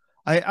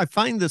 I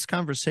find this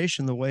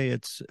conversation, the way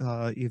it's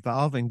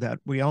evolving, that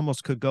we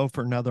almost could go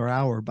for another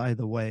hour, by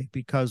the way,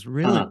 because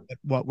really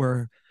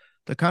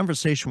the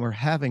conversation we're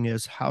having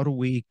is, how do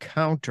we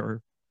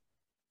counter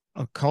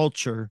a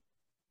culture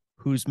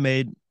who's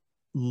made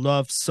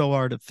love so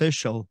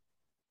artificial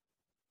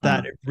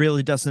that it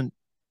really doesn't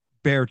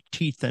bear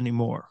teeth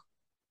anymore?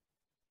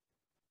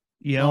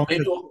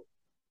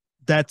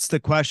 That's the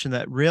question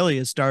that really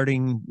is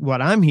starting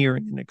what I'm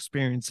hearing and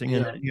experiencing.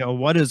 And,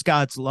 what is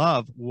God's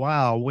love?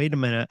 Wow, wait a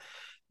minute.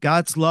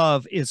 God's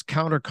love is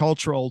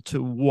countercultural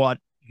to what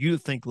you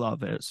think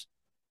love is.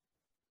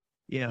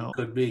 It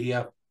could be,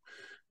 yeah.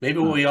 Maybe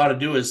what we ought to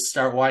do is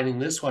start winding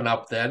this one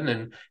up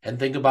then and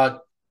think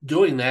about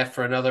doing that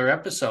for another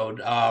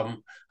episode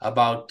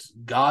about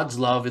God's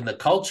love in the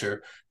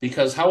culture,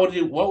 because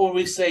what would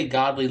we say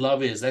godly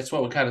love is? That's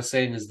what we're kind of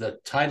saying is the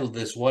title of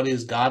this, what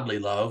is godly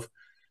love?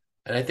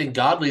 And I think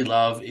godly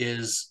love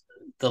is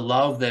the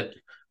love that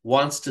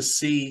wants to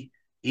see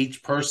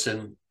each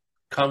person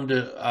come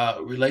to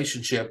a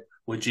relationship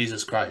with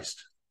Jesus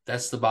Christ.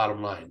 That's the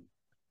bottom line.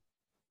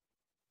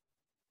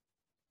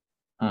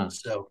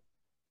 So,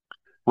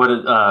 we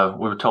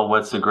were told,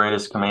 what's the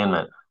greatest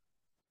commandment?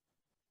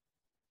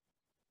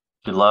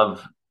 You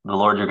love the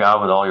Lord your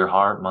God with all your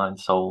heart, mind,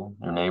 soul,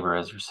 your neighbor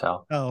as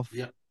yourself. Oh,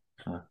 yeah.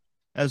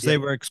 As they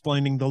were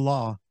explaining the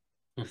law.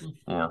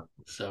 Yeah.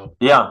 So.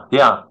 Yeah.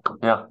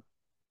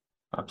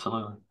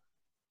 Absolutely.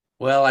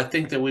 Well, I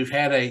think that we've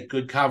had a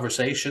good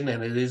conversation,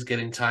 and it is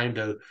getting time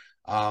to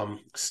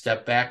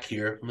step back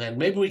here. And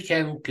maybe we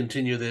can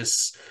continue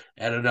this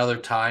at another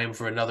time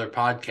for another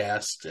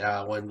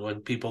podcast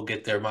when people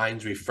get their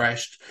minds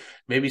refreshed.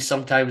 Maybe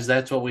sometimes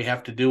that's what we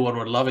have to do when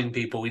we're loving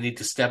people. We need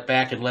to step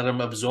back and let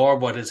them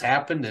absorb what has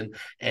happened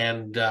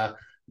and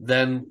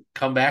then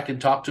come back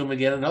and talk to them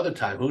again another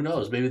time. Who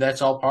knows? Maybe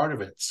that's all part of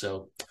it.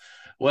 So.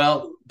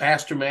 Well,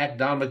 Pastor Mac,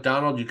 Don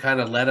McDonald, you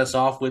kind of led us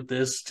off with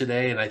this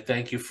today, and I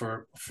thank you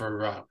for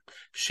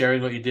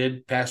sharing what you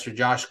did. Pastor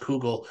Josh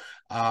Kugel,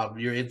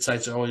 your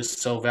insights are always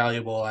so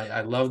valuable.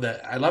 I love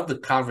that. I love the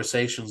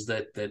conversations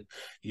that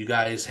you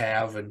guys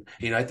have, and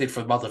I think for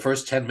about the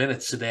first 10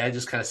 minutes today, I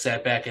just kind of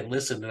sat back and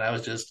listened, and I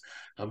was just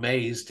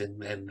amazed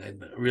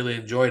and really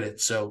enjoyed it.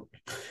 So,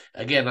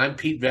 again, I'm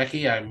Pete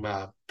Vecchi. I'm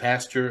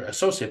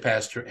associate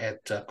pastor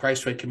at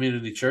Christway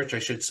Community Church. I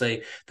should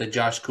say that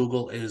Josh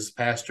Kugel is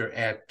pastor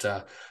at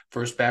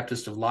First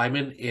Baptist of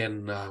Lyman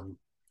in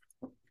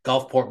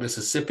Gulfport,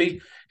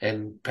 Mississippi.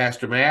 And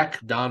Pastor Mac,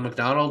 Don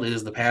McDonald,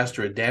 is the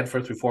pastor at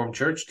Danforth Reformed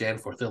Church,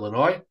 Danforth,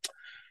 Illinois.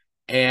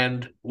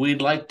 And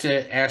we'd like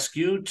to ask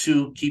you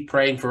to keep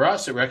praying for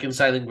us at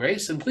Reconciling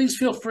Grace. And please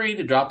feel free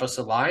to drop us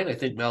a line. I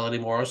think Melody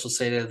Morris will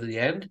say that at the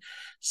end.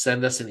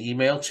 Send us an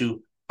email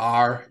to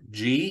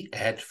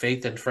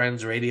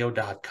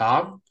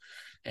rg@faithandfriendsradio.com.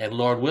 And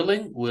Lord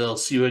willing, we'll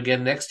see you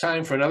again next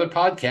time for another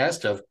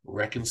podcast of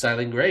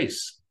Reconciling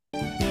Grace.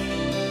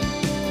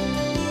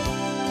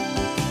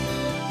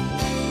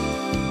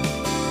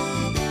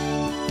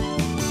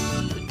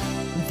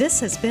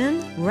 This has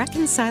been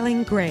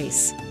Reconciling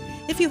Grace.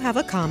 If you have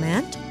a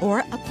comment or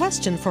a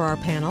question for our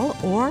panel,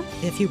 or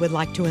if you would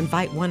like to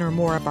invite one or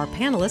more of our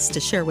panelists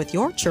to share with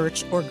your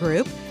church or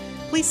group,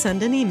 please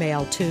send an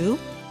email to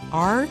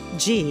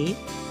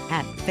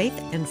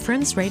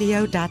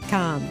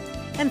rg@faithandfriendsradio.com.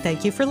 And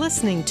thank you for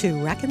listening to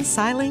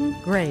Reconciling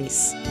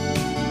Grace.